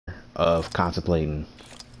of contemplating,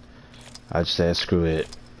 I just said screw it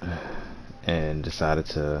and decided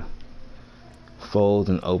to fold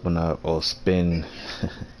and open up or spend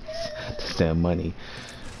this damn money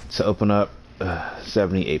to open up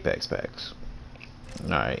 70 Apex packs.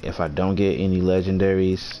 Alright, if I don't get any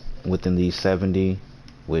legendaries within these 70,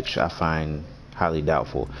 which I find highly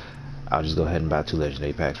doubtful, I'll just go ahead and buy 2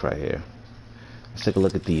 legendary packs right here. Let's take a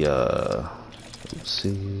look at the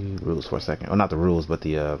rules for a second. Oh, not the rules, but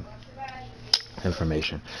the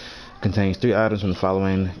information. Contains 3 items from the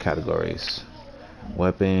following categories: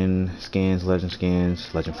 weapon skins, legend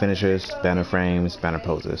finishers, banner frames, banner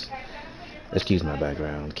poses. Excuse my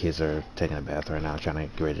background. Kids are taking a bath right now, trying to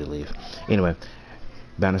get ready to leave. Anyway,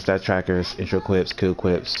 banner stat trackers, intro equips, kill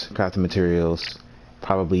equips, crafting materials,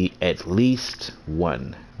 probably at least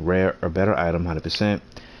 1 rare or better item, 100%.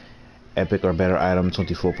 Epic or better item,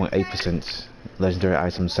 24.8%. Legendary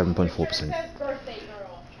item, 7.4%.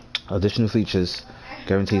 Additional features: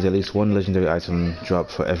 guarantees at least 1 legendary item drop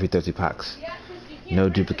for every 30 packs. No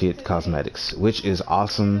duplicate cosmetics, which is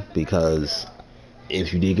awesome, because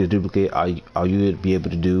if you did get a duplicate, all you would be able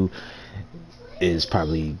to do is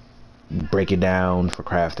probably break it down for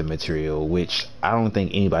crafting material, which I don't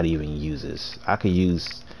think anybody even uses. I could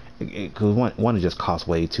use it, because one, it just costs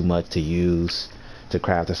way too much to use to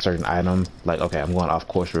craft a certain item. Like, okay, I'm going off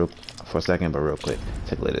course for a second, but real quick,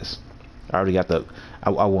 take a look at this. I already got the I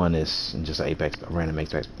won this in just an random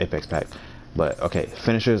Apex pack. But okay,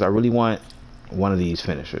 finishers, I really want one of these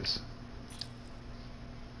finishers.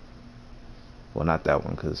 Well, not that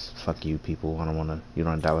one, because fuck you people. I don't want to. You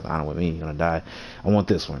don't die with honor with me. You're gonna die. I want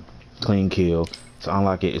this one. Clean kill. To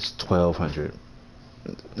unlock it, it's 1200.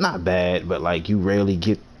 Not bad, but like, you rarely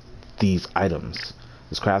get these items.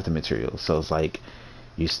 It's crafting material, so it's like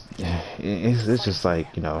it's just like,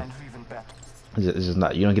 you know, it's just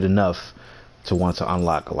not, you don't get enough to want to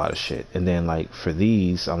unlock a lot of shit. And then like for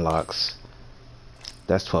these unlocks,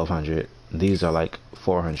 that's 1200. These are like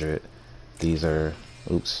 400. These are,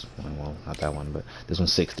 oops, well, not that one, but this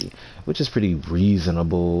one's 60, which is pretty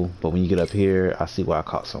reasonable. But when you get up here, I see why it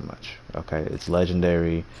costs so much. Okay, it's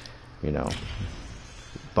legendary, you know,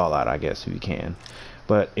 ball out, I guess, if you can.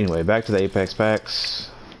 But anyway, back to the Apex packs.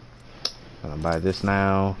 I'm gonna buy this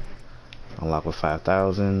now. Unlock with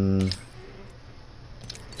 5,000.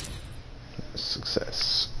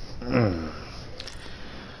 Success.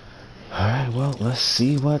 Alright, well, let's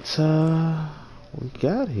see what we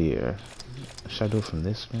got here. Should I do it from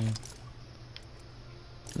this screen?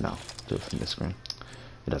 No, do it from this screen.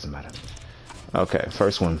 It doesn't matter. Okay,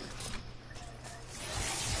 first one.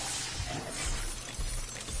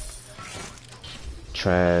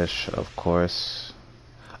 Trash, of course.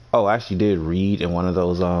 Oh, I actually did read in one of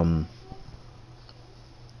those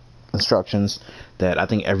instructions that I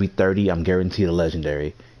think every 30 I'm guaranteed a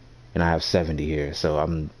legendary, and I have 70 here, so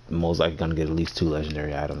I'm most likely gonna get at least 2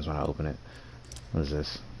 legendary items when I open it. What is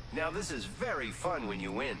this? Now this is very fun when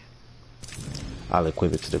you win. I'll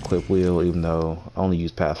equip it to the equip wheel, even though I only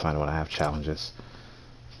use Pathfinder when I have challenges.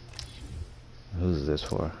 Who's this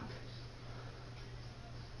for?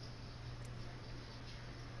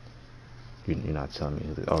 You're not telling me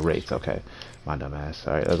who this, oh, Wraith, okay. My dumb ass.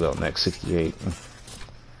 Alright, let's go next. 68.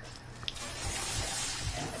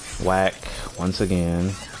 Whack, once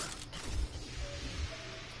again.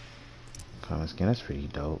 Common skin, that's pretty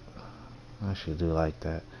dope. I actually do like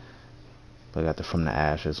that. But I got the From the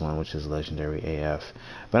Ashes one, which is legendary AF.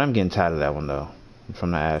 But I'm getting tired of that one though.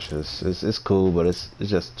 From the Ashes, it's cool, but it's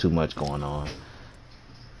just too much going on.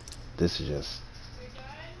 This is just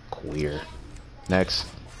queer. Next.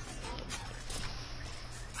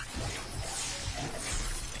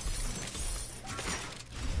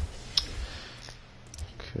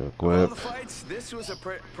 All the fights, this was a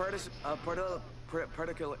it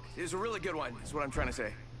was a really good one, is what I'm trying to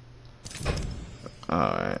say.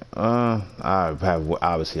 Alright,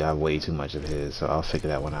 obviously I have way too much of his, so I'll figure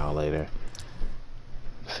that one out later.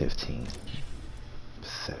 15.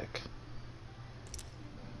 Pathetic.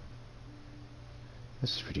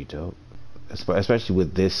 This is pretty dope. Especially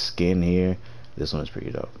with this skin here, this one is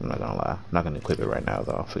pretty dope. I'm not gonna lie. I'm not gonna equip it right now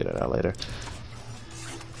though, I'll figure that out later.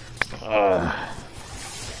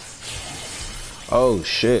 Oh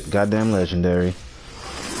shit, goddamn legendary.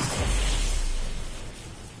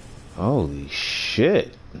 Holy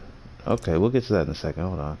shit. Okay, we'll get to that in a second.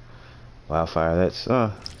 Hold on. Wildfire, that's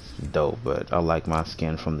dope, but I like my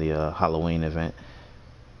skin from the Halloween event.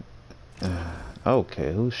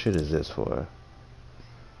 Okay, whose shit is this for?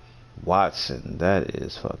 Watson, that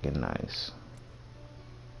is fucking nice.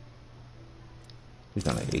 We're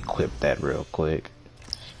gonna equip that real quick.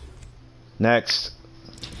 Next.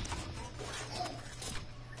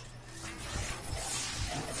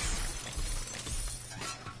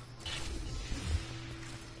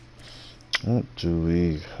 What do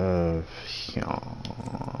we have here?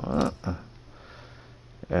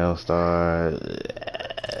 L-Star.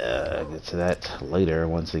 Get to that later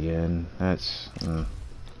once again. That's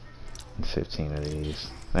 15 of these.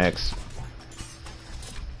 Next.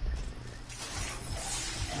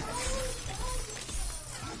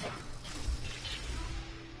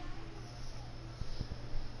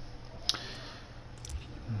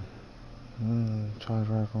 Charge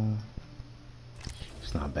rifle.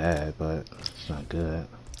 It's not bad, but it's not good.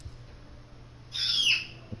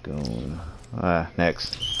 Going.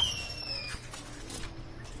 Next.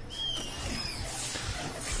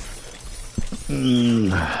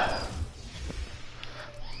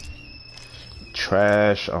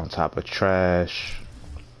 Trash on top of trash.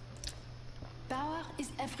 Power is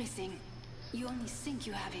everything. You only think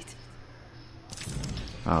you have it.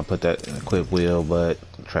 I'll put that in a quick wheel, but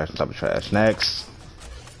trash on top of trash. Next.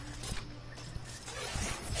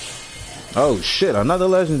 Oh shit, another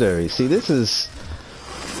legendary. See, this is...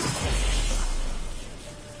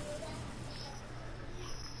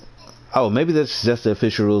 Oh, maybe that's just the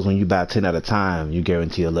official rules. When you buy 10 at a time, you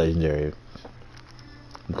guarantee a legendary.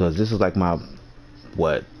 Because this is like my,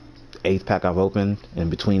 what, 8th pack I've opened. And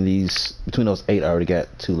between those 8, I already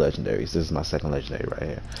got 2 legendaries. This is my 2nd legendary right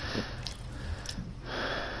here.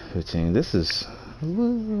 15. This is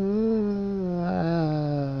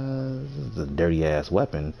a dirty ass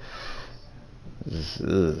weapon.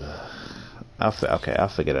 Okay, I'll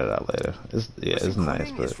figure that out later. It's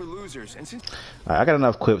nice, but I got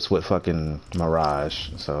enough quips with fucking Mirage,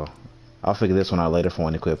 so I'll figure this one out later for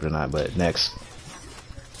when equipped or not. But next,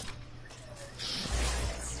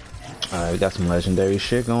 we got some legendary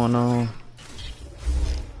shit going on.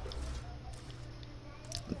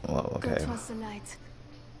 Well, okay.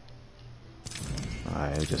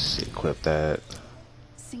 Alright, just equip that.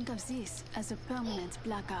 Think of this as a permanent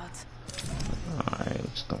blackout. Alright,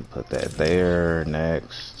 just gonna put that there.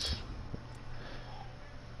 Next.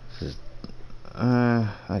 This is,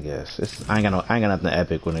 I guess I ain't got nothing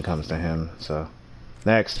epic when it comes to him. So,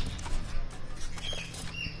 next.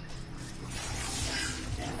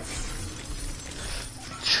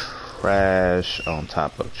 Trash on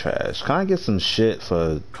top of trash. Can I get some shit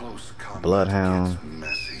for Bloodhound?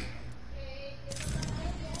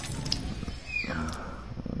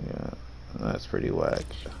 That's pretty whack.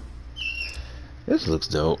 This looks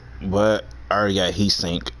dope, but I already got heat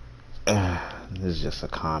sink. This is just a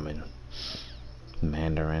common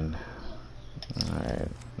Mandarin. Alright,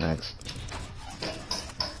 next.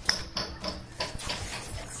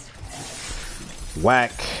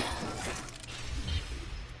 Whack.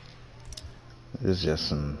 This is just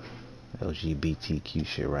some LGBTQ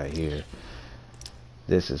shit right here.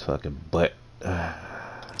 This is fucking butt.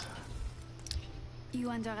 You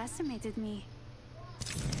underestimated me.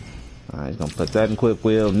 Alright, gonna put that in quick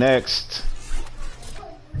wheel. Next.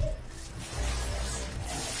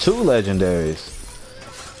 2 legendaries.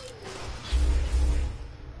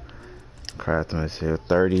 Craftsman's here.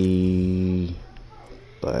 30.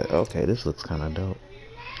 But okay, this looks kinda dope.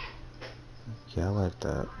 Yeah, I like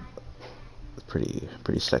that. It's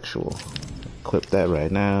pretty sexual. Clip that right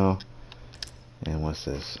now. And what's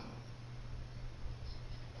this?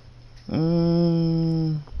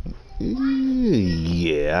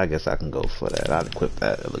 Yeah, I guess I can go for that. I'd equip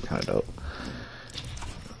that. It look kind of dope.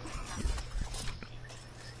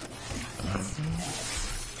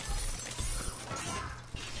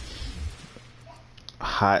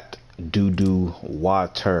 Hot doo-doo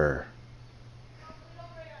water.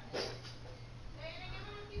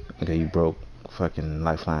 Okay, you broke fucking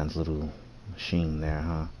Lifeline's little machine there,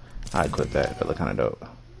 huh? I'd equip that. That look kind of dope.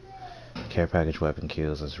 Care package weapon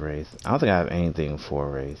kills as Wraith. I don't think I have anything for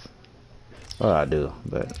Wraith. Well, I do,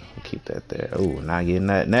 but we'll keep that there. Oh, not getting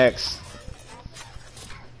that. Next.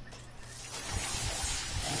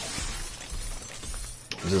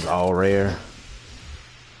 This is all rare.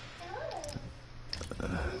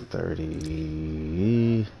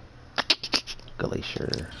 30.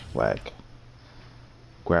 Glacier. Whack.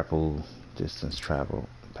 Grapple. Distance travel.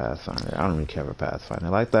 Pathfinder. I don't really care for Pathfinder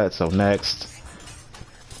like that. So next.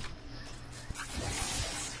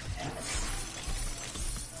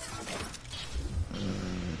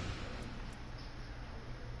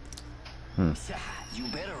 You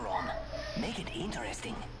better run. Make it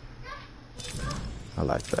interesting. I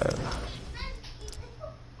like that.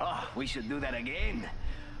 Oh, we should do that again.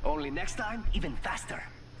 Only next time, even faster.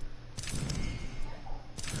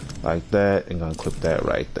 Like that, and gonna clip that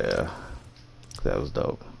right there. That was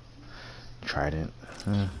dope. Trident.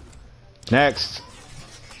 Next.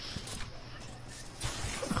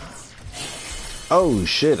 Oh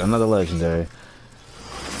shit, another legendary.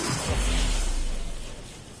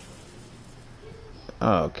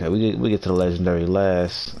 Okay, we get to the legendary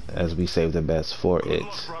last as we save the best for it.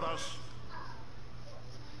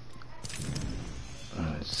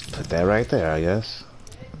 Just put that right there, I guess.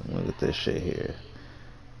 Look at this shit here.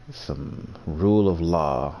 Some rule of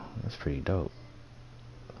law. That's pretty dope.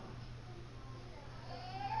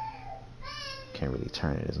 Can't really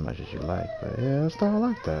turn it as much as you like, but yeah, I still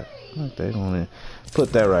like that. I like that. Gonna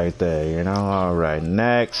put that right there, you know. All right,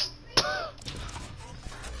 next.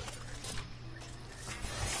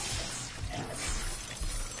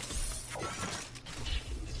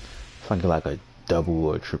 If I get like a double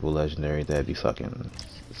or triple legendary, that'd be fucking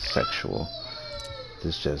sexual.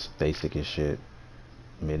 This just basic as shit.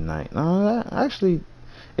 Midnight. No, actually,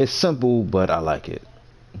 it's simple, but I like it.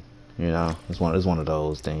 You know, it's one of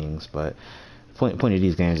those things, but. Point of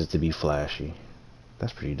these games is to be flashy.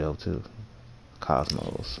 That's pretty dope too.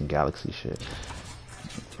 Cosmos, some galaxy shit.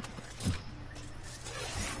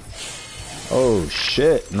 Oh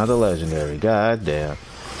shit, another legendary. God damn.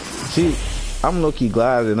 See, I'm low-key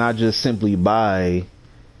glad that I just simply buy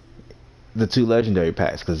the 2 legendary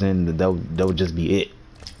packs, because then that would just be it.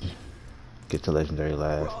 Get to legendary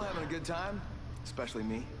last. We're all having a good time, especially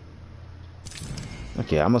me.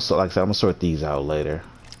 Okay, I'm gonna sort these out later.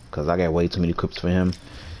 Cause I got way too many equips for him.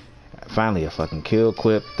 Finally, a fucking kill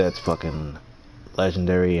equip that's fucking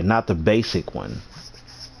legendary, and not the basic one.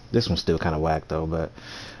 This one's still kind of whack though, but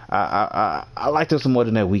I like this one more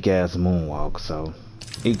than that weak ass moonwalk. So,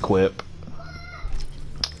 equip.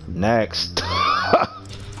 Next.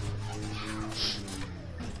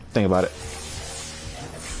 Think about it.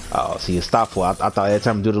 Oh, see, it stopped for. I thought every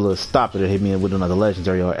time I do the little stop, it hit me with another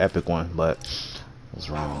legendary or epic one, but I was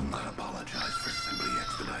wrong.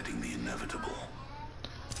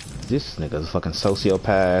 This nigga's a fucking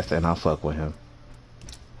sociopath, and I'll fuck with him.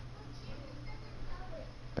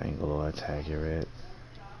 Bangalore attack, you're it.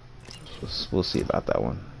 We'll see about that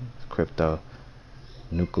one. Crypto.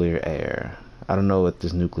 Nuclear air. I don't know what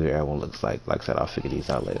this nuclear air one looks like. Like I said, I'll figure these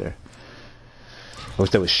out later. I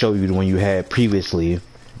wish they would show you the one you had previously.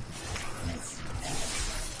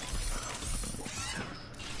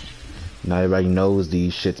 Now everybody knows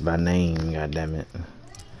these shits by name, goddammit.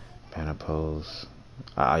 Banner pose.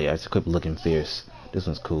 Ah, yeah, it's equipped looking fierce. This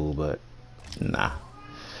one's cool, but nah.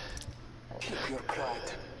 Keep your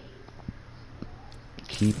pride.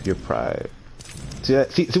 Keep your pride. See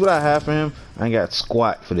that? See what I have for him? I ain't got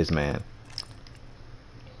squat for this man.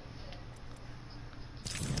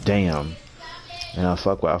 Damn. And I'll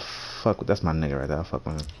fuck with. That's my nigga right there. I'll fuck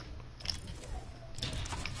with him.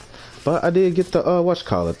 But I did get the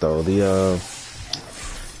whatchamacallit though. The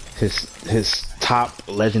his top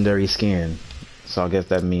legendary skin. So I guess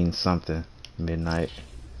that means something. Midnight.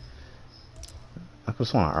 I could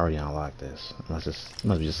sworn I already unlocked this. Must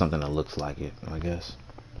be just something that looks like it, I guess.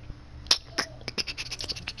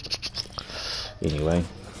 Anyway.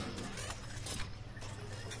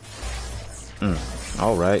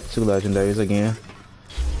 Alright, 2 legendaries again.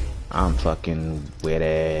 I'm fucking with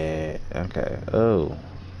it. Okay. Oh.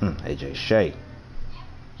 AJ Shea.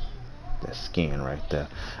 That skin right there.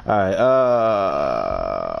 Alright,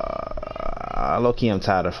 low-key I'm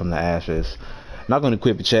tired from the ashes. Not gonna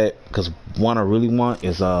equip it yet, because one I really want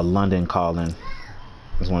is London Calling.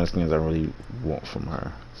 It's one of the skins I really want from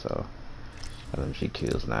her. So she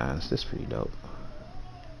kills 9s. This is pretty dope.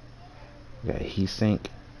 We got heat sink.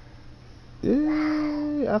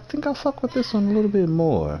 I think I'll fuck with this one a little bit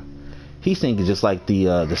more. Heat sink is just like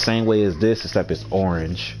the same way as this, except it's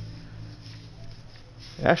orange.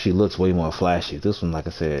 It actually looks way more flashy. This one, like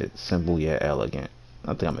I said, simple yet elegant.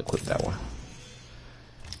 I think I'm gonna equip that one.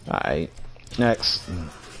 Alright, next.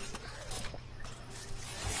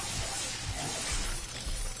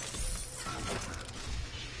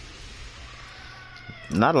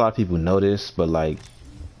 Not a lot of people know this, but like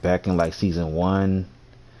back in like season 1,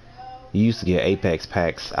 you used to get Apex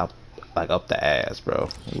packs out like up the ass, bro.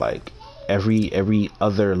 Like every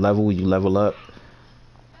other level you level up,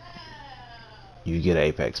 you get an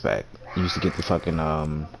Apex pack. You used to get the fucking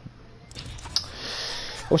I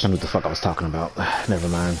wish I knew what the fuck I was talking about. Never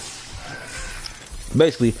mind.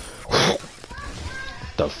 Basically,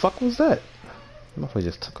 the fuck was that? My face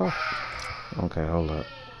just took off. Okay, hold up.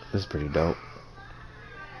 This is pretty dope.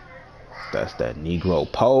 That's that Negro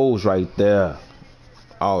pose right there.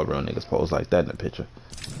 All the real niggas pose like that in the picture.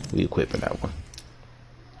 We equipping that one.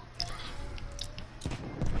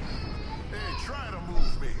 Hey, try to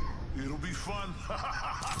move me. It'll be fun.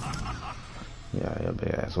 Yeah,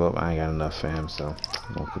 big ass. Well, I ain't got enough for him, so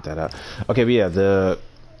I'm gonna put that out. Okay, but yeah,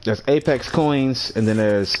 there's Apex coins and then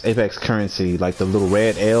there's Apex currency, like the little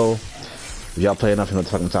red L. If y'all play enough, you know what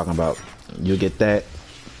the fuck I'm talking about. You'll get that.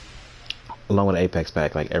 Along with the Apex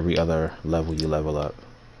pack, like every other level you level up.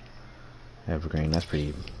 Evergreen, that's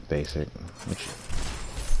pretty basic.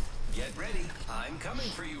 Get ready. I'm coming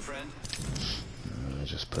for you, friend.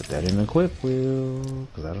 Just put that in the equip wheel,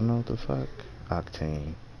 because I don't know what the fuck.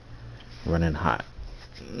 Octane. Running hot.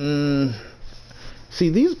 See,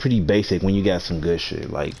 these are pretty basic when you got some good shit.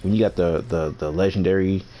 Like, when you got the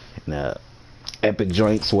legendary and the epic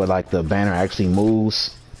joints where, like, the banner actually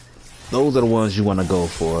moves. Those are the ones you want to go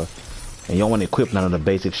for. And you don't want to equip none of the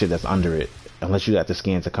basic shit that's under it. Unless you got the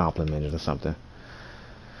skin to complement it or something.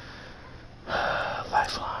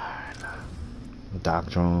 Lifeline.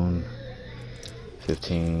 Dock drone.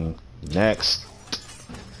 15. Next.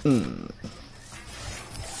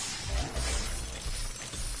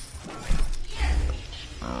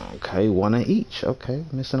 Okay, one of each. Okay,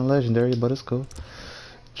 missing a legendary, but it's cool.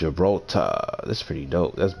 Gibraltar. This is pretty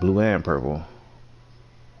dope. That's blue and purple.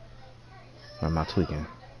 Or am I tweaking?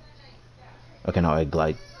 Okay, no, it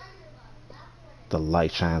like the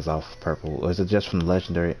light shines off purple. Or is it just from the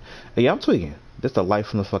legendary? Hey, yeah, I'm tweaking. This the light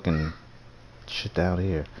from the fucking shit down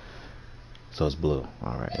here. So it's blue.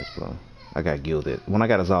 Alright, it's blue. I got gilded. When I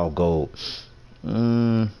got us all gold. Nah,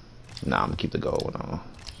 I'm gonna keep the gold one on.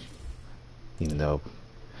 Even though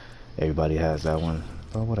everybody has that one.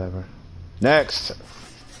 But whatever. Next!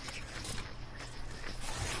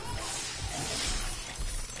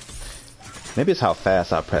 Maybe it's how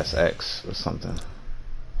fast I press X or something.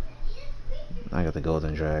 I got the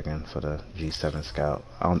golden dragon for the G7 scout.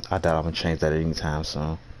 I doubt I'm gonna change that anytime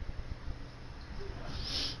soon.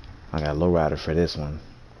 I got lowrider for this one.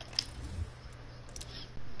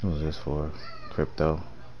 What was this for? Crypto?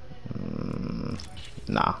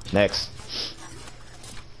 Nah. Next.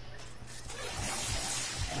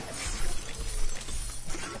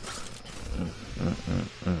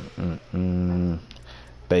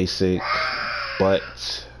 Basic. But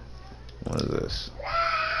what is this?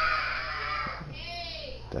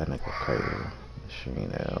 That nigga crazy.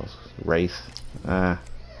 Machine L's. Wraith.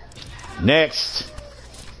 Next.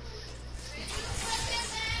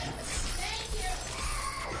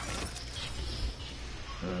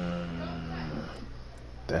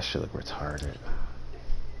 That shit look retarded.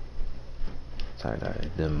 Sorry,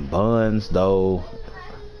 them buns though.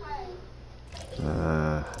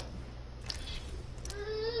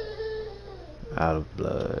 Out of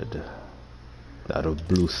blood. Out of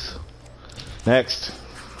blues. Next.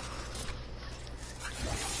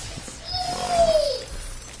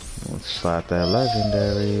 Let's slide that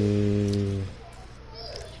legendary.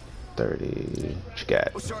 30. What you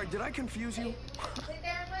got? Oh, sorry, did I confuse you?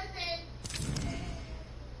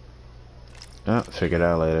 Oh, figure it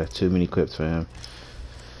out later. Too many clips for him.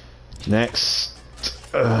 Next.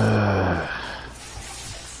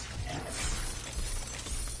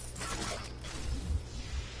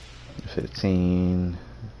 15.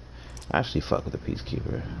 I actually fuck with the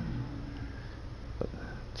Peacekeeper. But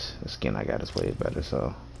the skin I got is way better,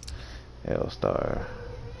 so. L-Star.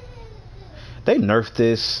 They nerfed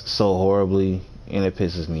this so horribly, and it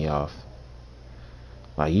pisses me off.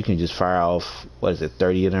 Like, you can just fire off, what is it,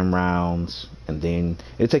 30 of them rounds, and then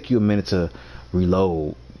it'll take you a minute to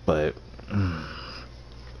reload, but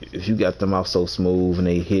if you got them off so smooth and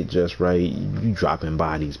they hit just right, you dropping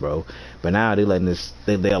bodies, bro. But now they're letting this,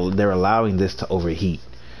 they're allowing this to overheat,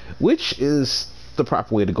 which is the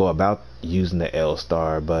proper way to go about using the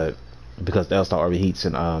L-Star, but because the L-Star overheats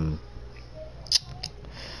in,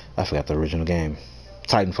 I forgot the original game,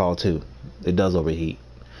 Titanfall 2, it does overheat.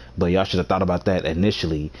 But y'all should have thought about that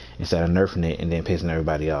initially instead of nerfing it and then pissing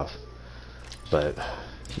everybody off. But,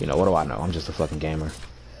 you know, what do I know? I'm just a fucking gamer.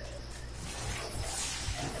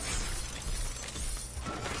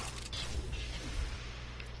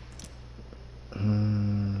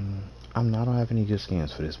 I don't have any good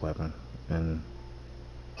skins for this weapon. And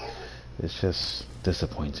it's just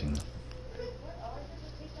disappointing.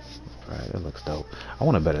 Right, it looks dope. I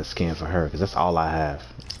want a better skin for her because that's all I have.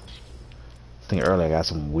 I think earlier I got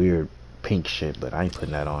some weird pink shit, but I ain't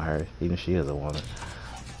putting that on her, even if she is a woman.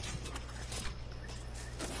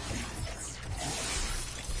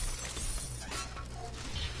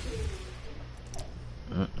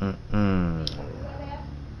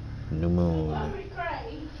 New Moon.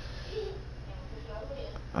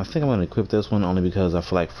 I think I'm gonna equip this one only because I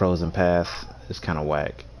feel like Frozen Path is kind of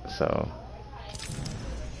whack. So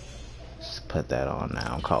just put that on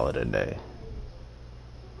now and call it a day.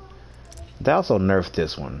 They also nerfed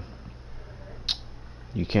this one.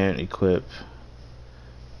 You can't equip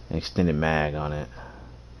an extended mag on it.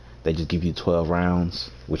 They just give you 12 rounds,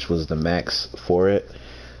 which was the max for it.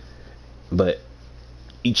 But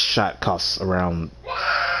each shot costs around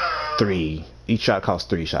 3. Each shot costs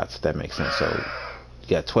 3 shots, if that makes sense. So you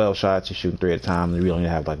got 12 shots, you're shooting 3 at a time, and you only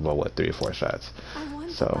have like about what, 3 or 4 shots.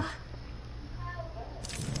 So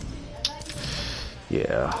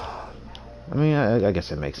yeah, I mean, I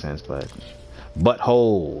guess it makes sense, but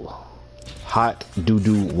butthole, hot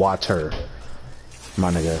doo-doo water, my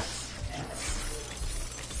nigga.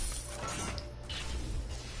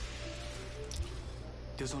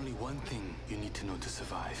 There's only one thing you need to know to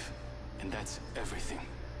survive, and that's everything.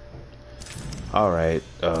 Alright,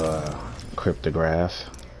 cryptograph.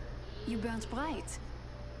 You burnt bright,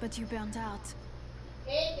 but you burnt out.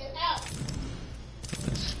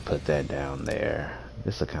 Let's put that down there.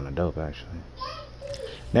 This is kind of dope, actually.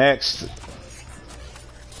 Next.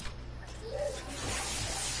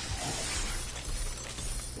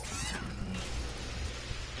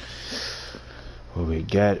 What we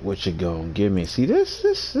got? What you gonna give me? See, this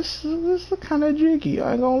is kind of jiggy.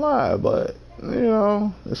 I ain't gonna lie, but you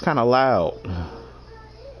know, it's kind of loud.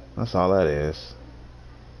 That's all that is.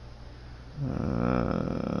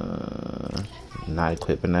 Not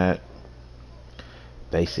equipping that.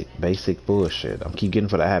 Basic bullshit. I'm keep getting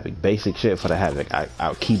for the havoc. Basic shit for the havoc.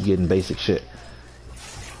 I'll keep getting basic shit.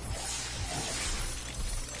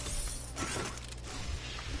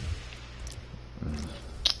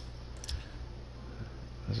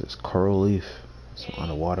 This is coral leaf. Some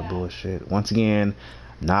underwater bullshit. Once again,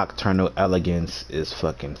 nocturnal elegance is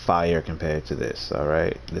fucking fire compared to this. All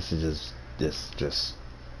right, this is just.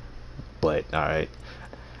 But all right,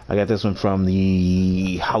 I got this one from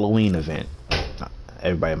the Halloween event.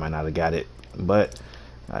 Everybody might not have got it, but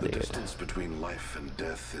I did. The distance between life and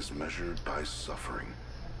death is measured by suffering.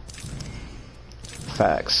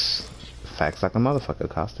 Facts. Facts like a motherfucker,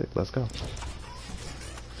 Caustic. Let's go.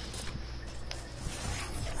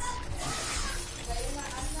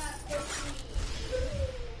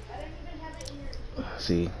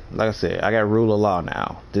 See, like I said, I got rule of law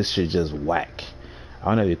now. This shit just whack. I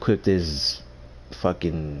don't ever equip this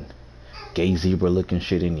fucking gay zebra looking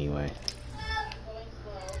shit anyway.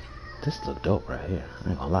 This look dope right here. I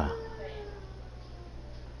ain't gonna lie.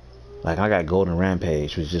 Like I got golden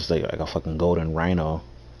rampage, which is just like a fucking golden rhino.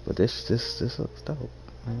 But this looks dope.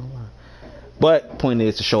 I ain't gonna lie. But point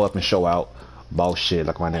is to show up and show out. Boss shit,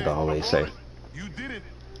 like my nigga always say. You did it.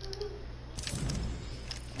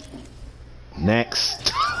 Next.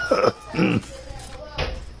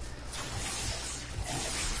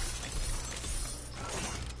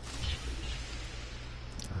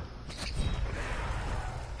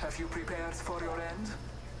 Have you prepared for your end?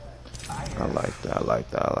 I like that, I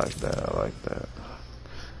like that, I like that, I like that.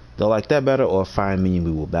 Do I like that better or find me and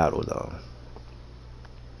we will battle though?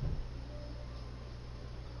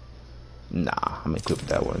 Nah, I'm gonna equip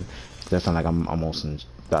that one. That sounds like I'm almost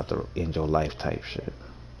about to end your life type shit.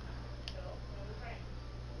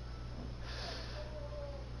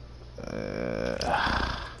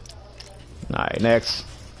 Alright, next.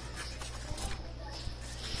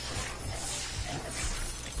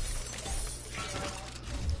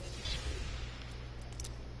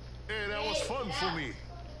 Hey, that was fun for me.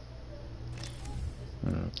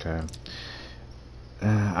 Okay.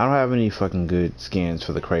 I don't have any fucking good skins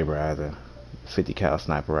for the Kraber either. 50 cal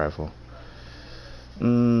sniper rifle.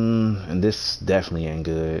 And this definitely ain't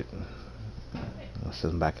good. This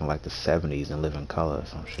is back in like the 70s and living color or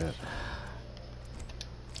some shit.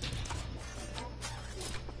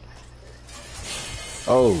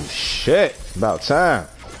 Oh shit! About time.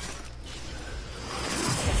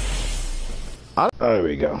 There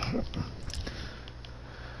we go.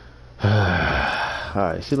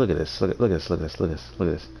 Alright, see, look at this. Look at this. Look at this. Look at this. Look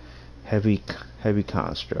at this. Heavy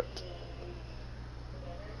construct.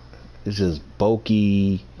 It's just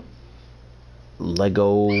bulky,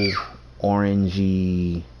 Lego,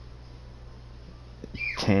 orangey,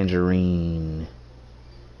 tangerine.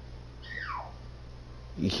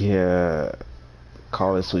 Yeah,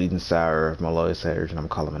 call it sweet and sour. My lawyer said urgent, I'm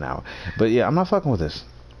calling an hour. But yeah, I'm not fucking with this.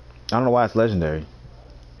 I don't know why it's legendary.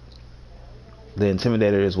 The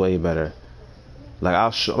Intimidator is way better.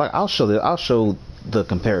 I'll show the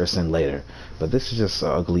comparison later. But this is just an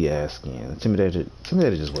ugly ass skin. Intimidator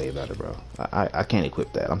is just way better, bro. I can't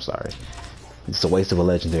equip that. I'm sorry. It's a waste of a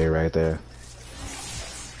legendary right there.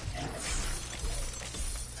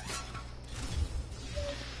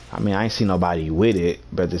 I mean, I ain't seen nobody with it,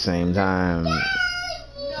 but at the same time,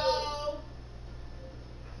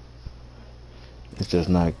 it's just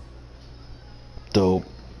not dope.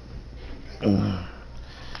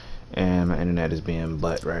 And my internet is being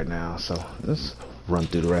butt right now, so let's run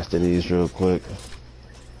through the rest of these real quick.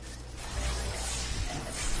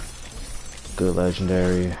 Good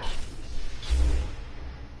legendary.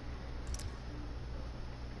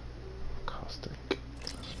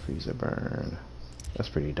 Freezer burn. That's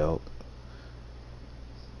pretty dope.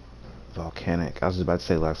 Volcanic. I was just about to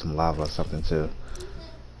say like some lava or something too.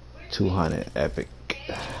 200 epic. I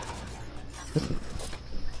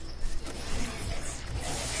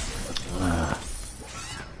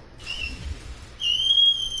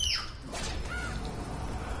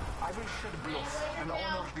will shed blood and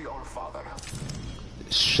honor the All-Father.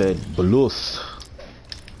 Shed blood.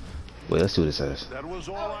 Wait, let's see what it says. That was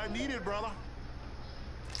all I needed, brother.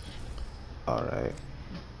 Alright.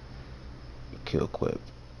 Kill quip.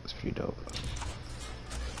 That's pretty dope.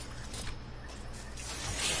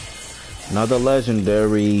 Another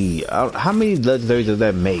legendary. How many legendaries does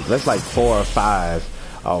that make? That's like 4 or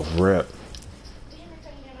 5 off rip.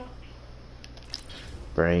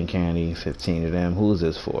 Brain candy, 15 of them. Who's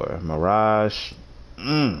this for? Mirage.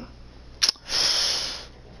 You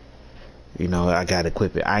know, I gotta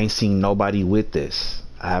equip it. I ain't seen nobody with this.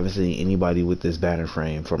 I haven't seen anybody with this banner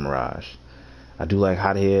frame for Mirage. I do like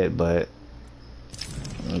Hothead, but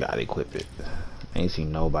I gotta equip it. I ain't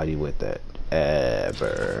seen nobody with that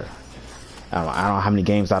ever. I don't know how many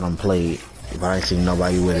games I done played, but I ain't seen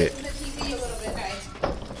nobody with it.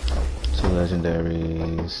 2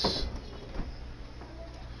 legendaries.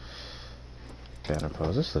 Banner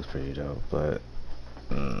pose. This looks pretty dope, but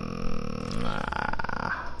nah.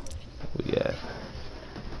 We got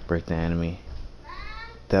break the enemy.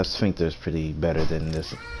 That sphincter is pretty better than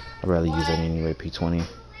this. I'd rather use that anyway. P20.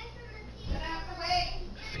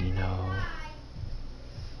 Pheno.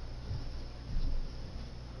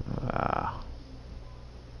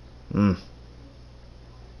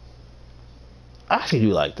 I actually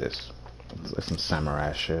do like this. It's like some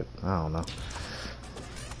samurai shit. I don't know.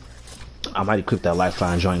 I might equip that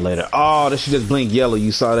lifeline joint later. Oh, that shit just blinked yellow.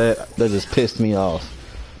 You saw that? That just pissed me off.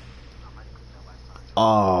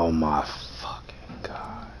 Oh my fucking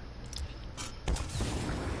god.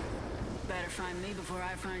 Better find me before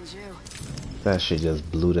I find you. That shit just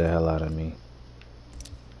blew the hell out of me.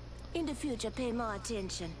 In the future, pay more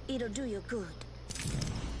attention. It'll do you good.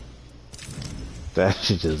 That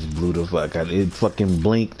shit just blew the fuck out. It fucking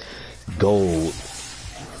blinked gold.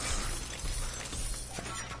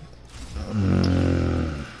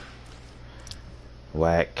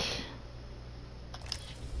 Whack.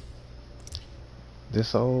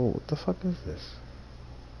 This old, what the fuck is this?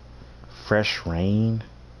 Fresh rain.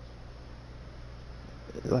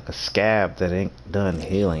 It's like a scab that ain't done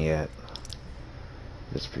healing yet.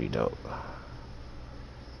 It's pretty dope.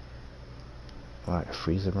 Alright,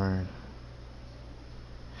 freezer burn.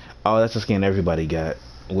 Oh, that's the skin everybody got,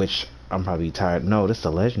 which I'm probably tired. No, this is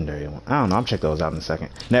the legendary one. I don't know. I'll check those out in a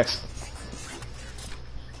second. Next.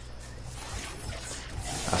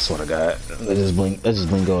 I swear to God, let's just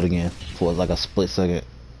blink gold again for like a split second.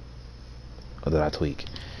 Or did I tweak?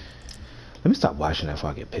 Let me stop watching that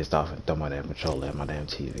before I get pissed off and throw my damn controller at my damn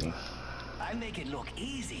TV. I make it look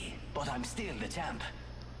easy, but I'm still the champ.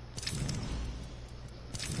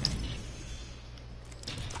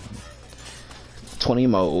 $20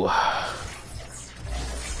 mo.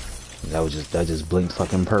 That just blinked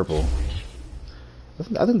fucking purple.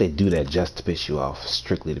 I think they do that just to piss you off,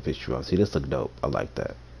 strictly to piss you off. See, this look dope. I like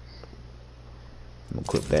that. I'm gonna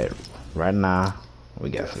equip that right now. What we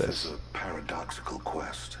got for this? It's a paradoxical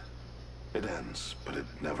quest. It ends, but it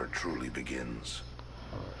never truly begins.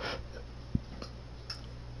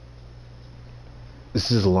 This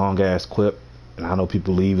is a long ass quip, and I know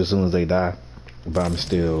people leave as soon as they die, but I'm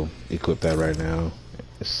still equip that right now.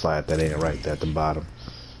 Slide that in right there at the bottom.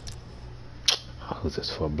 Who's this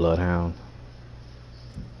for? Bloodhound.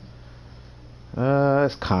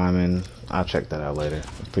 It's common. I'll check that out later.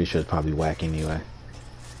 I'm pretty sure it's probably whack anyway.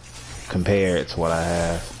 Compared to what I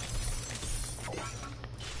have.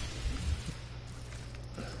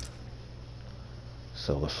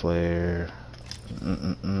 Solar flare.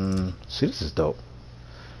 See, this is dope.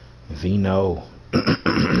 Vino.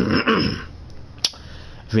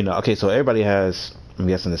 Vino. Okay, so everybody has, I'm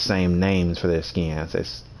guessing, the same names for their skins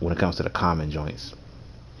as when it comes to the common joints.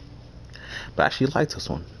 But I actually like this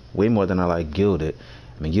one way more than I like Gilded.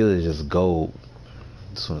 I mean, Gilded is just gold.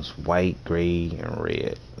 This one's white, gray, and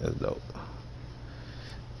red. That's dope.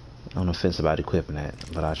 I'm on the fence about equipping that,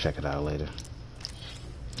 but I'll check it out later.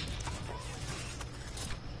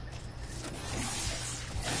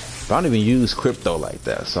 But I don't even use crypto like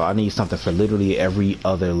that, so I need something for literally every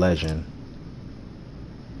other legend.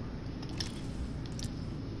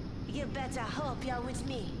 You better hope you're with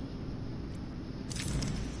me.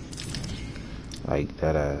 Like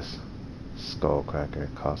that ass.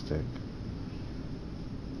 Skullcracker, caustic.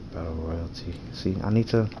 Battle royalty. See, I need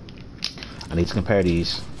to compare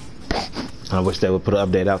these. I wish they would put an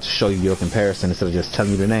update out to show you your comparison instead of just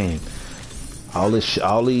telling you the name. All this shit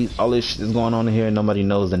is going on in here, and nobody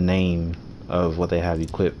knows the name of what they have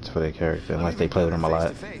equipped for their character unless they play with them a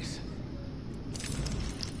lot.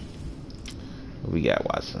 We got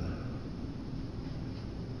Watson.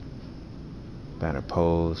 Banner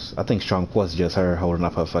pose. I think strong force is just her holding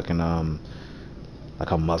up her fucking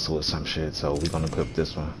like a muscle or some shit. So we're gonna equip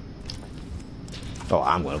this one. Oh,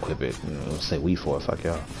 I'm gonna equip it. You know, say we for it. Fuck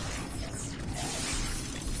y'all.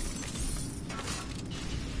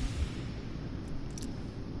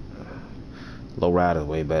 Low rider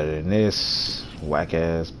way better than this. Whack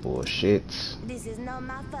ass bullshit. This is not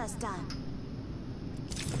my first time.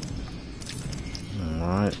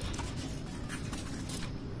 Alright.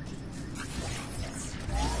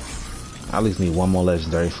 I at least need one more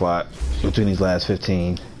legendary slot between these last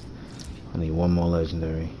 15. I need one more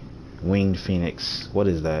legendary. Winged Phoenix. What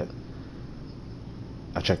is that?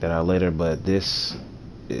 I'll check that out later, but this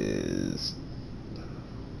is...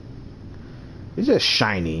 It's just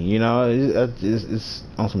shiny, you know? It's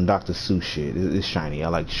on some Dr. Seuss shit. It's shiny. I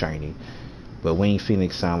like shiny. But Winged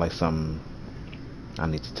Phoenix sound like something I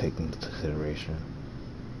need to take into consideration.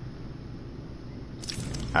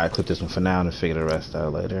 I equip this one for now and figure the rest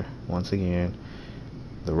out later. Once again,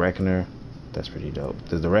 the Reckoner, that's pretty dope.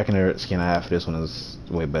 The Reckoner skin I have for this one is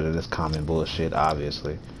way better than this common bullshit,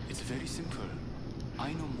 obviously. It's very simple.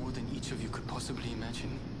 I know more than each of you could possibly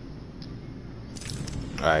imagine.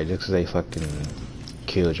 Alright, just 'cause they fucking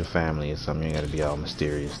killed your family or something, you ain't gotta be all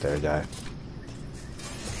mysterious there, guy.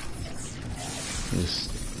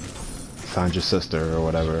 Just find your sister or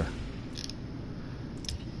whatever.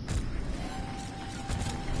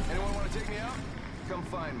 Anyone want to take me out? Come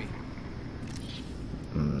find me.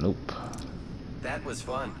 Nope. That was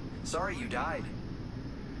fun. Sorry you died.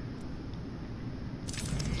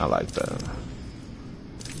 I like that.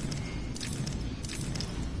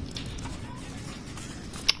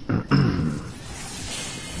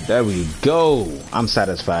 There we go. I'm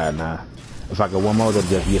satisfied now. If I get one more, that'll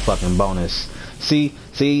just be a fucking bonus. See,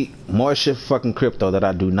 more shit fucking crypto that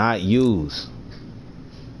I do not use.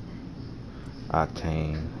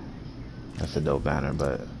 Octane. That's a dope banner,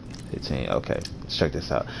 but 15. Okay, let's check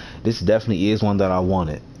this out. This definitely is one that I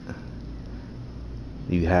wanted.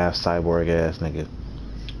 You have cyborg ass nigga.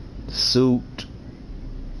 Suit.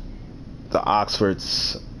 The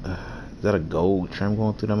Oxfords. Is that a gold trim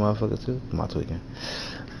going through that motherfucker too? Am I tweaking?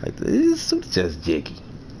 Like, this suit's just jiggy.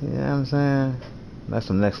 You know what I'm saying? That's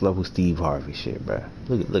some next level Steve Harvey shit, bro.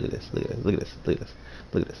 Look at this. Look at this. Look at this. Look at this.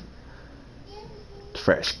 Look at this.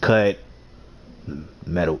 Fresh cut.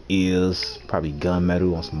 Metal ears. Probably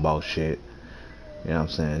gunmetal on some bullshit. You know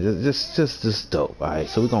what I'm saying? Just dope. Alright,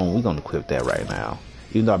 so we're gonna equip that right now.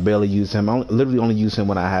 Even though I barely use him, I literally only use him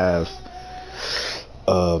when I have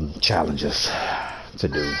challenges to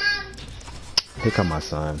do. Here come my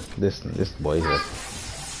son. This boy here.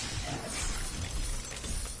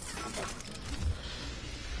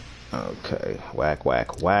 Okay, whack,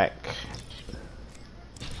 whack, whack.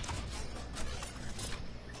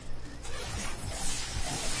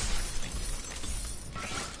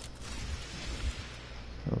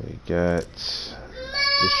 What we got?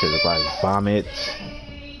 This shit look like vomit.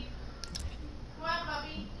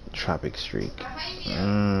 Tropic streak.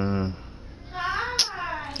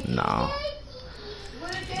 No.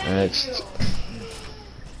 Next.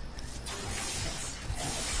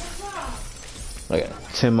 Okay,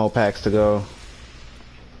 10 more packs to go.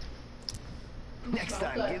 Next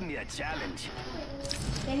time, give me a challenge.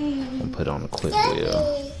 I'll put on a quick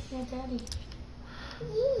wheel.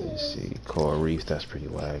 Let's see, Coral Reef, that's pretty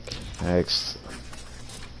whack. Next.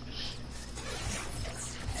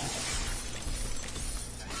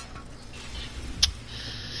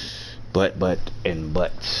 But.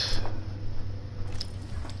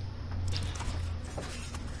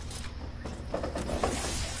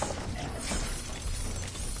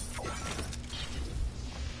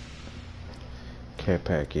 Care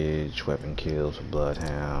package, weapon kills,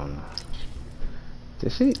 bloodhound.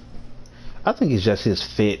 This he? I think it's just his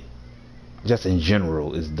fit, just in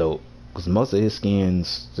general, is dope. Because most of his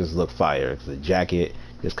skins just look fire. Cause the jacket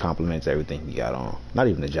just complements everything he got on. Not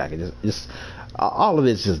even the jacket, just all of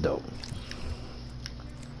it's just dope.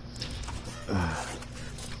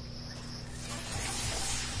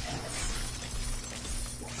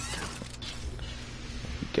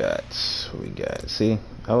 What we got? See,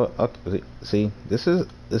 okay, see,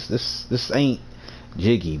 this ain't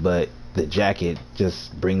jiggy, but the jacket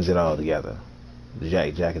just brings it all together. The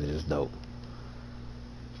jacket is just dope.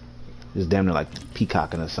 Just damn near like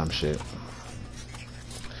peacocking or some shit.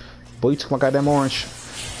 Boy, you took my goddamn orange.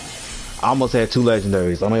 I almost had 2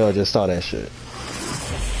 legendaries. I know y'all just saw that shit.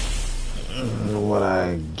 What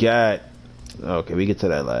I got. Okay, we get to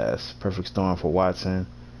that last. Perfect Storm for Watson.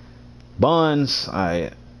 Buns.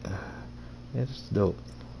 Alright. Yeah, this is dope.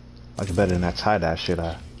 I like it better than that tie-dye shit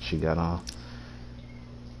she got on.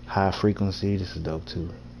 High frequency. This is dope too.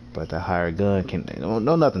 But that higher gun can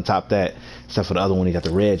no nothing top that except for the other one. He got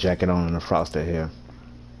the red jacket on and the frosted hair.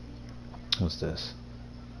 What's this?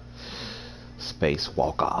 Space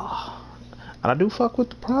Walker. And I do fuck with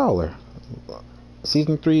the Prowler.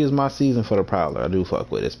 Season 3 is my season for the Prowler. I do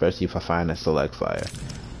fuck with it, especially if I find that select fire.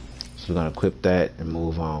 So we're gonna equip that and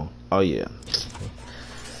move on. Oh yeah.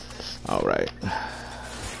 Alright.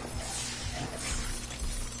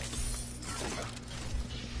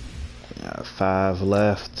 Yeah, 5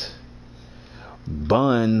 left.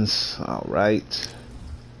 Buns. Alright.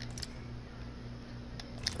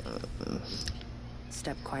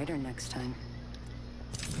 Step quieter next time.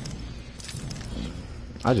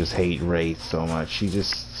 I just hate Wraith so much. She's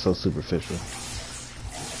just so superficial.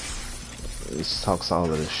 It talks all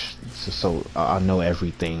of this. It's just so I know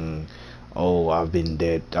everything. Oh, I've been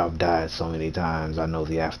dead. I've died so many times. I know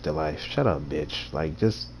the afterlife. Shut up, bitch. Like,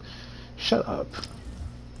 just shut up.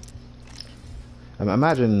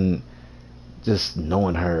 Imagine just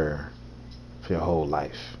knowing her for your whole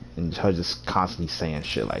life and her just constantly saying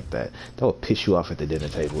shit like that. That would piss you off at the dinner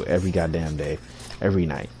table every goddamn day, every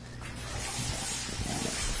night.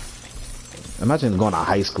 Imagine going to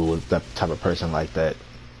high school with that type of person like that.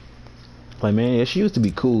 Like, man, yeah, she used to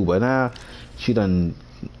be cool, but now she done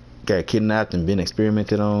got kidnapped and been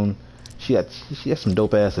experimented on. She has some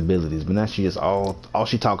dope ass abilities, but now she just all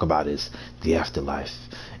she talk about is the afterlife.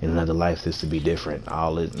 In another life, this to be different.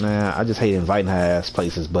 Man, I just hate inviting her ass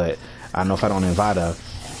places, but I know if I don't invite her,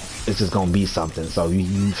 it's just gonna be something. So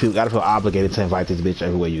you gotta feel obligated to invite this bitch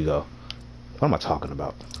everywhere you go. What am I talking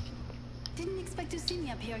about? Didn't expect to see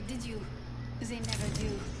me up here, did you? They never do.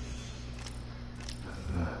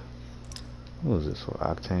 What was this for?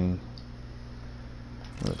 Octane?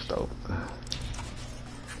 Looks dope.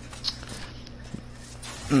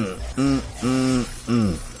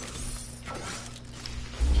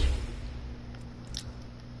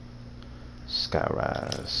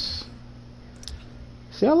 Skyrise.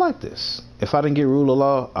 See, I like this. If I didn't get Rule of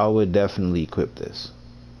Law, I would definitely equip this.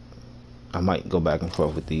 I might go back and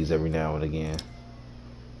forth with these every now and again.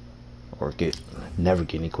 Or never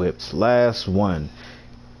get equipped. Last one.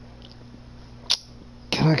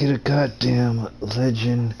 Can I get a goddamn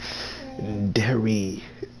legendary?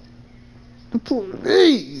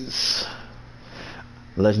 Please.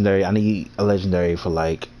 Legendary. I need a legendary for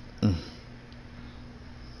like.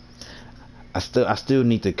 I still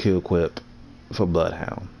need to Q equip for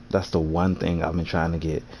Bloodhound. That's the one thing I've been trying to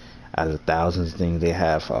get out of the thousands of things they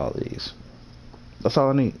have for all of these. That's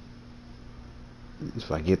all I need.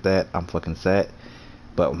 If I get that, I'm fucking set.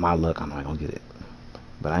 But with my luck, I'm not gonna get it.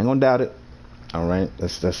 But I ain't gonna doubt it. All right,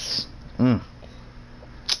 that's. See,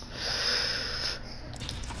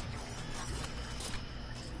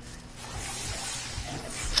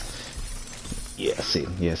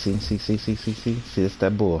 it's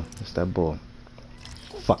that bull. It's that bull.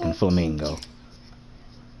 Fucking flamingo.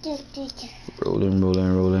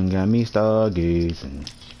 Rolling, got me stargazing.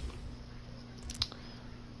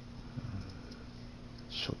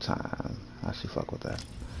 Showtime. I actually fuck with that.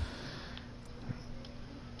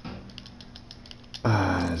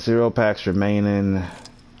 0 packs remaining.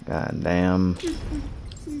 God damn.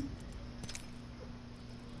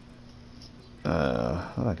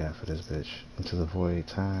 What I got for this bitch? Into the Void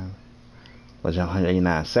time. Legend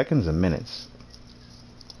 189 seconds or minutes?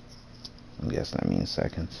 I'm guessing that means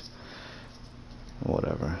seconds.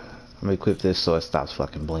 Whatever. I'm gonna equip this so it stops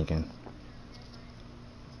fucking blinking.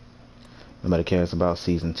 Nobody cares about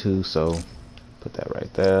season 2, so put that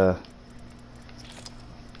right there.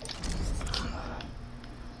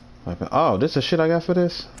 Oh, this is shit I got for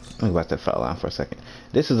this? Let me go back to that file line for a second.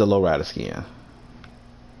 This is a lowrider skin.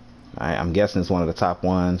 I'm guessing it's one of the top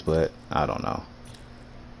ones, but I don't know.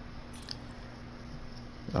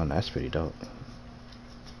 Oh, that's pretty dope.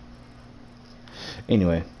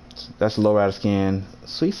 Anyway, that's the lowrider skin.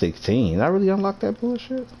 Sweet 16. Did I really unlock that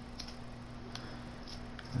bullshit?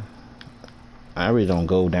 I really don't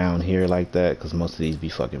go down here like that because most of these be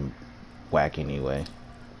fucking whack anyway.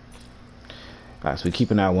 Alright, so we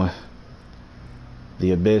keeping that one.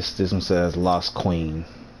 The Abyss, this one says Lost Queen.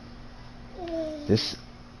 This,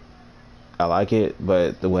 I like it,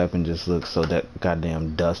 but the weapon just looks so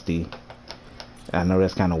goddamn dusty. I know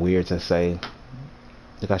that's kind of weird to say.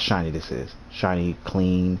 Look how shiny this is. Shiny,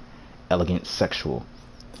 clean, elegant, sexual.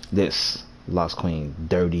 This, Lost Queen,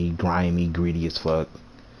 dirty, grimy, greedy as fuck.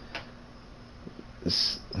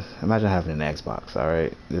 This, imagine having an Xbox. All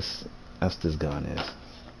right, that's what this gun is.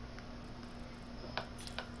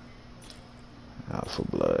 Out for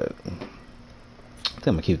blood. I think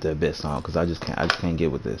I'm gonna keep the Abyss on because I just can't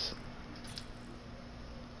get with this.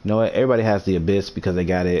 You know what? Everybody has the Abyss because they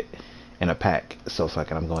got it in a pack. So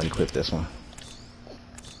fucking, I'm going to equip this one.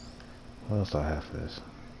 What else do I have for this?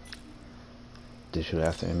 Digital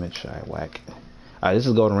after image. Alright, whack. Alright, this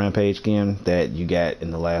is Golden Rampage skin that you got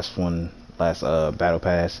in the last battle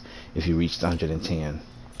pass if you reached 110.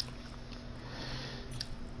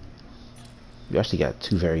 You actually got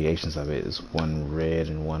two variations of it. It's one red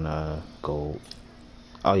and one gold.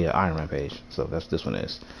 Oh yeah, Iron Rampage. So that's this one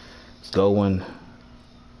is. It's gold one,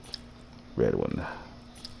 red one,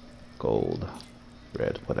 gold,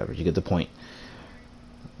 red, whatever. You get the point.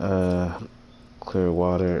 Clear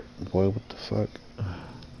water. Boy, what the fuck?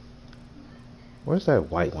 Where's that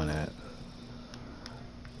white one at?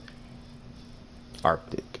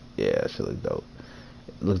 Arctic. Yeah, that shit look dope.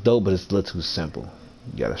 It looks dope, but it's a little too simple.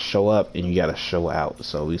 You gotta show up and you gotta show out.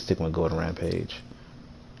 So we stick with Golden Rampage.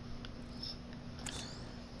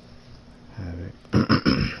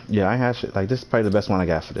 Yeah, I have shit. Like, this is probably the best one I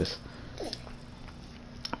got for this.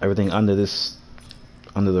 Everything under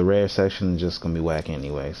the rare section is just gonna be whack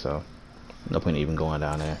anyway, so no point even going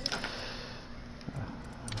down there.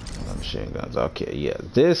 Machine guns. Okay, yeah.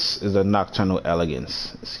 This is a Nocturnal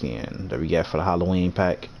Elegance skin that we got for the Halloween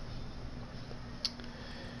pack.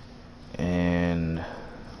 And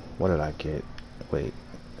what did I get? Wait,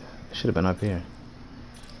 it should have been up here.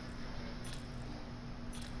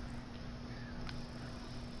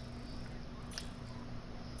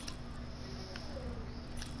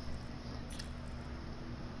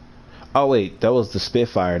 Oh wait, that was the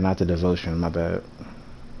Spitfire, not the Devotion. My bad.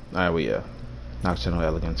 Alright, well, yeah. Nocturnal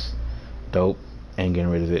Elegance. Dope. Ain't getting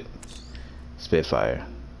rid of it. Spitfire.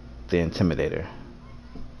 The Intimidator.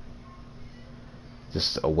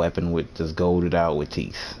 Just a weapon with just golded out with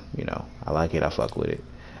teeth. You know, I like it. I fuck with it.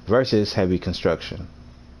 Versus Heavy Construction.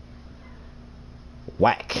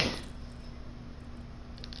 Whack.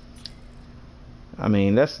 I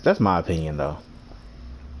mean, that's my opinion though.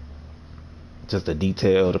 Just the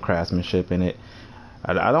detail, the craftsmanship in it.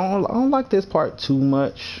 I don't like this part too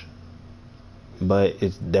much, but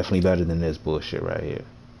it's definitely better than this bullshit right here.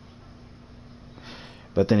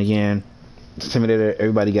 But then again, Intimidator,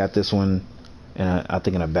 everybody got this one, and I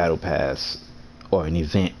think in a battle pass or an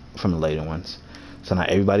event from the later ones. So not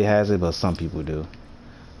everybody has it, but some people do.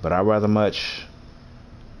 But I'd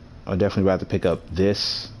definitely rather pick up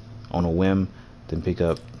this on a whim than pick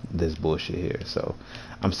up this bullshit here. So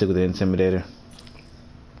I'm still with the Intimidator.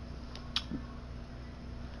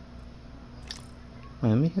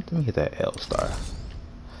 Man, let me hit that L star.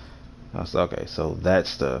 Okay, so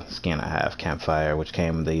that's the skin I have, Campfire, which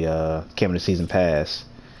came in the season pass.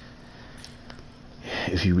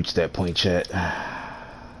 If you reach that point, chat.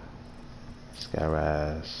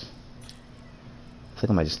 Skyrise. I think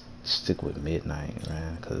I might just stick with Midnight,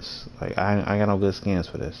 man, because like I got no good skins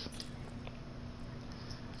for this.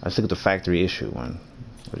 I stick with the factory issue one,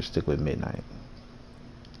 or just stick with Midnight,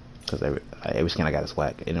 because every skin I got is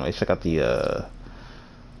whack. Anyway, check out the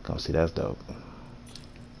come see, that's dope.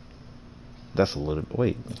 That's a little bit.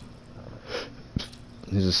 Wait,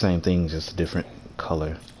 these are the same thing, just a different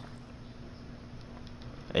color.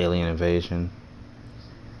 Alien Invasion,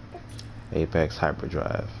 Apex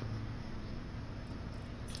Hyperdrive,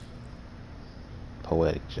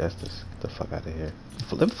 Poetic Justice. Get the fuck out of here.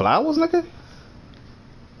 Them flowers, nigga.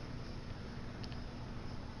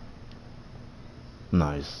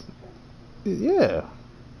 Nice. Yeah.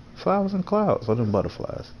 Flowers and clouds. Or them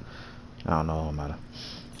butterflies. I don't know. Don't matter.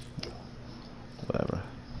 Whatever.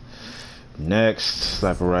 Next,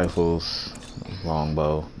 sniper rifles,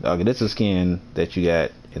 longbow. Okay, this is a skin that you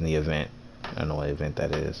got in the event. I don't know what event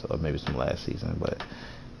that is, or maybe it's from last season, but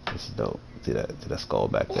this is dope. See that skull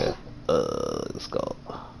back there? The skull.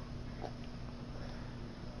 I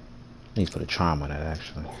need to put a charm on that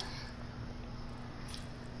actually.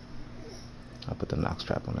 I'll put the Nox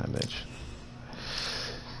trap on that bitch.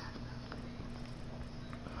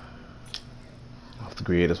 Off the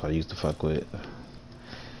grid, that's what I used to fuck with.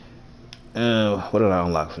 What did I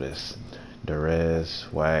unlock for this?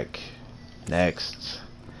 Durez, whack. Next,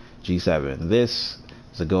 G7. This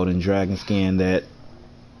is a golden dragon skin that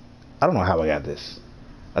I don't know how I got this.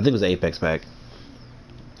 I think it was the Apex pack,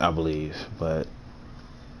 I believe, but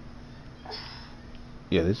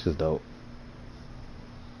yeah, this is dope.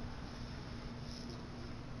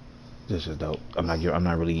 This is dope. I'm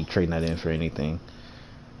not really trading that in for anything.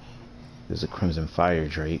 There's a Crimson Fire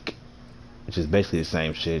Drake, which is basically the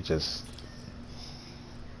same shit, just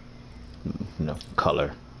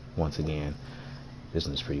color. Once again, this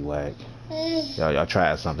one's pretty whack. Y'all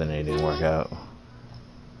tried something and it didn't work out.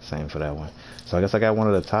 Same for that one. So I guess I got one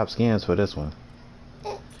of the top skins for this one.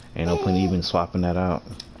 Ain't no point even swapping that out.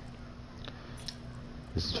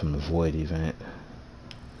 This is from the Void event.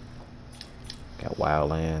 Got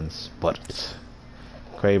Wildlands, but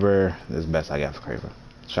Kraber, this is the best I got for Kraber.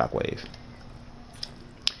 Shockwave.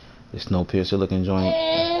 This Snowpiercer looking joint,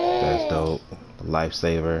 that's dope.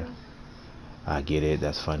 Lifesaver, I get it,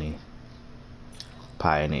 that's funny.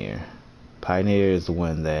 Pioneer. Pioneer is the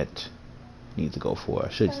one that needs to go for. I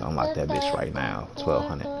should just unlock that bitch right now,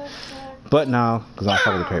 1200. But no, because I don't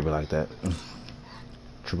fuck with the Kraber like that.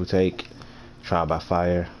 Triple take, trial by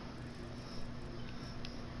fire.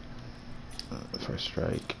 First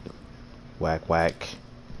strike. Whack whack.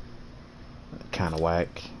 Kinda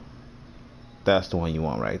whack. That's the one you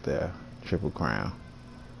want right there. Triple crown.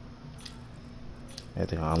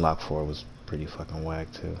 Everything I unlocked for was pretty fucking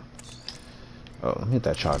whack too. Oh, let me hit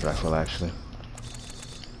that charge rifle actually.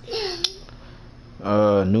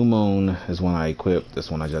 New Moon is one I equipped. This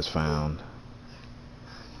one I just found.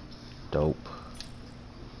 Dope.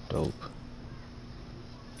 Dope.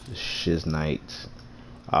 Shiz Knight.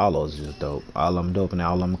 All those are just dope. All of them dope and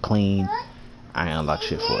all of them clean. I ain't unlocked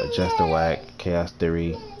shit for it. Just a whack. Chaos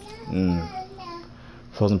Theory.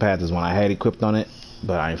 Frozen Path is one I had equipped on it,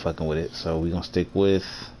 but I ain't fucking with it. So we gonna stick with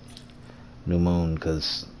New Moon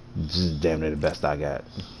because this is damn near the best I got.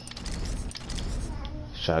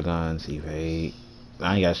 Shotguns, evade.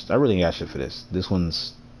 I really ain't got shit for this. This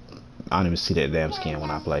one's, I don't even see that damn skin when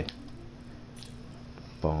I play.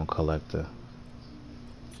 Bone Collector.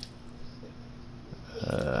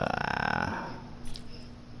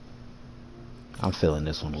 I'm feeling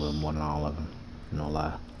this one a little more than all of them. No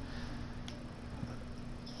lie.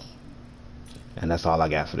 And that's all I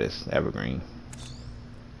got for this. Evergreen.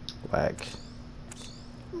 Whack.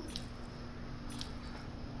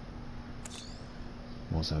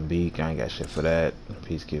 Mozambique. I ain't got shit for that.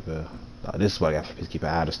 Peacekeeper. Oh, this is what I got for Peacekeeper.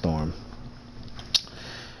 Out of Storm.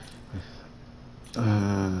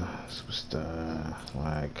 Superstar.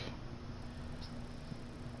 Whack.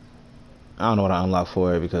 I don't know what I unlocked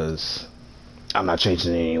for it because I'm not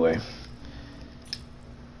changing it anyway.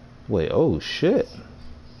 Wait, oh shit.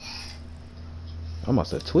 I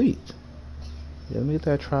must have tweaked. Yeah, let me get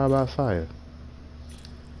that trial by fire.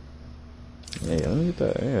 Yeah, let me get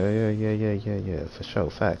that. Yeah. For sure.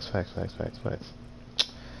 Facts.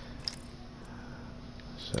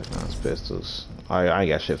 Shotguns, pistols. I ain't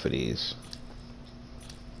got shit for these.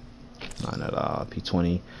 None at all.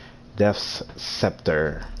 P20. Death's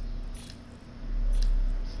Scepter.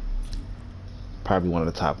 Probably one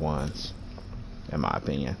of the top ones, in my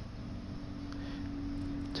opinion.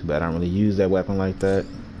 Too bad I don't really use that weapon like that.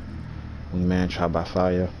 Wingman, trial by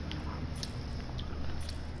fire.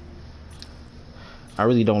 I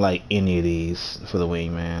really don't like any of these for the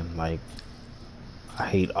Wingman. Like, I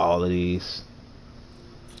hate all of these.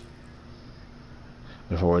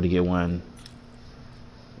 If I were to get one,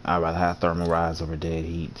 I'd rather have Thermal Rise over Dead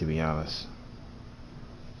Heat, to be honest.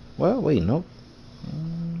 Well, wait, nope.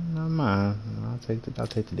 Never mind. I'll take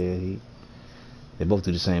the Dead Heat. They both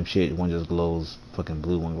do the same shit. One just glows fucking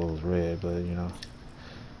blue, one glows red, but you know.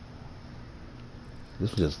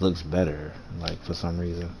 This one just looks better, like, for some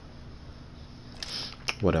reason.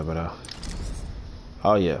 Whatever though.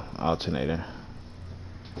 Oh yeah, alternator.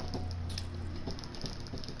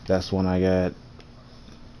 That's one I got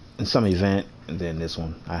in some event, and then this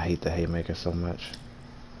one. I hate the Haymaker so much.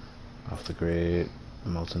 Off the grid,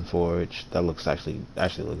 Molten Forge. That looks actually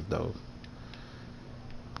looks dope.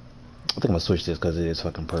 I think I'm gonna switch this because it is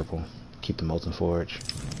fucking purple. Keep the Molten Forge.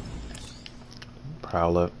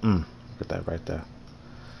 Prowler. Look at that right there.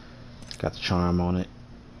 Got the charm on it.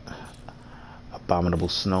 Abominable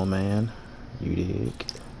Snowman. You dig.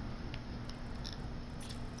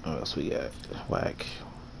 What else we got? Whack.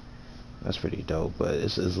 That's pretty dope, but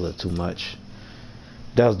it's a little too much.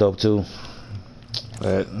 That was dope too.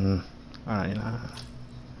 But, alright, nah.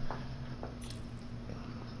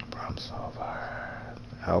 Problem solver.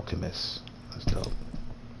 Alchemist. That's dope.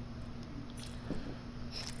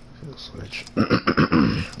 Field switch.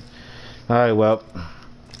 Alright, well.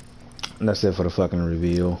 That's it for the fucking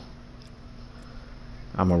reveal.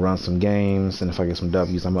 I'm gonna run some games, and if I get some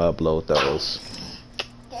W's, I'm gonna upload those.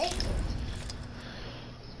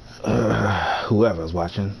 Whoever's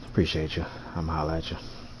watching, appreciate you. I'm gonna holla at you.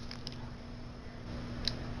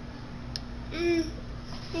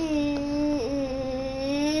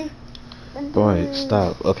 Boy,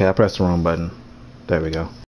 stop. Okay, I pressed the wrong button. There we go.